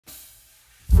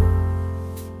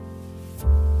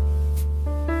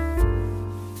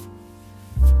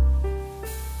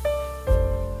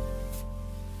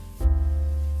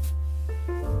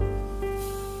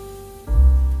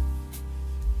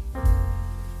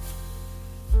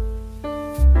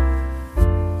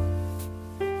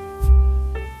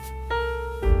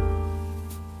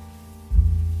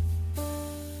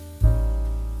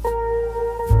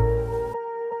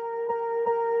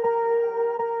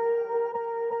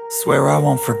Swear I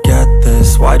won't forget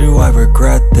this, why do I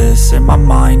regret this? In my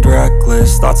mind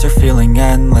reckless, thoughts are feeling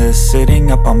endless. Sitting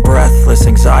up, I'm breathless,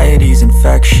 anxiety's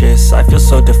infectious. I feel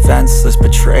so defenseless,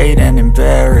 betrayed and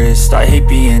embarrassed. I hate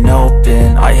being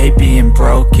open, I hate being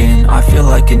broken. I feel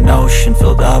like an ocean,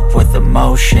 filled up with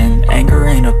emotion. Anger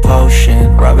ain't a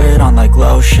potion, rub it on like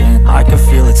lotion. I can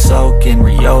feel it soaking,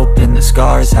 reopen, the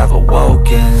scars have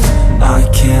awoken.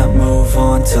 I can't move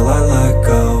on till I let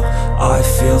go. I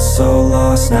feel so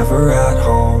lost, never at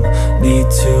home. Need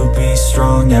to be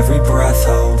strong, every breath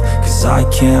hold. Cause I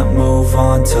can't move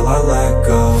on till I let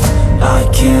go. I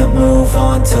can't move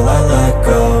on till I let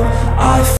go.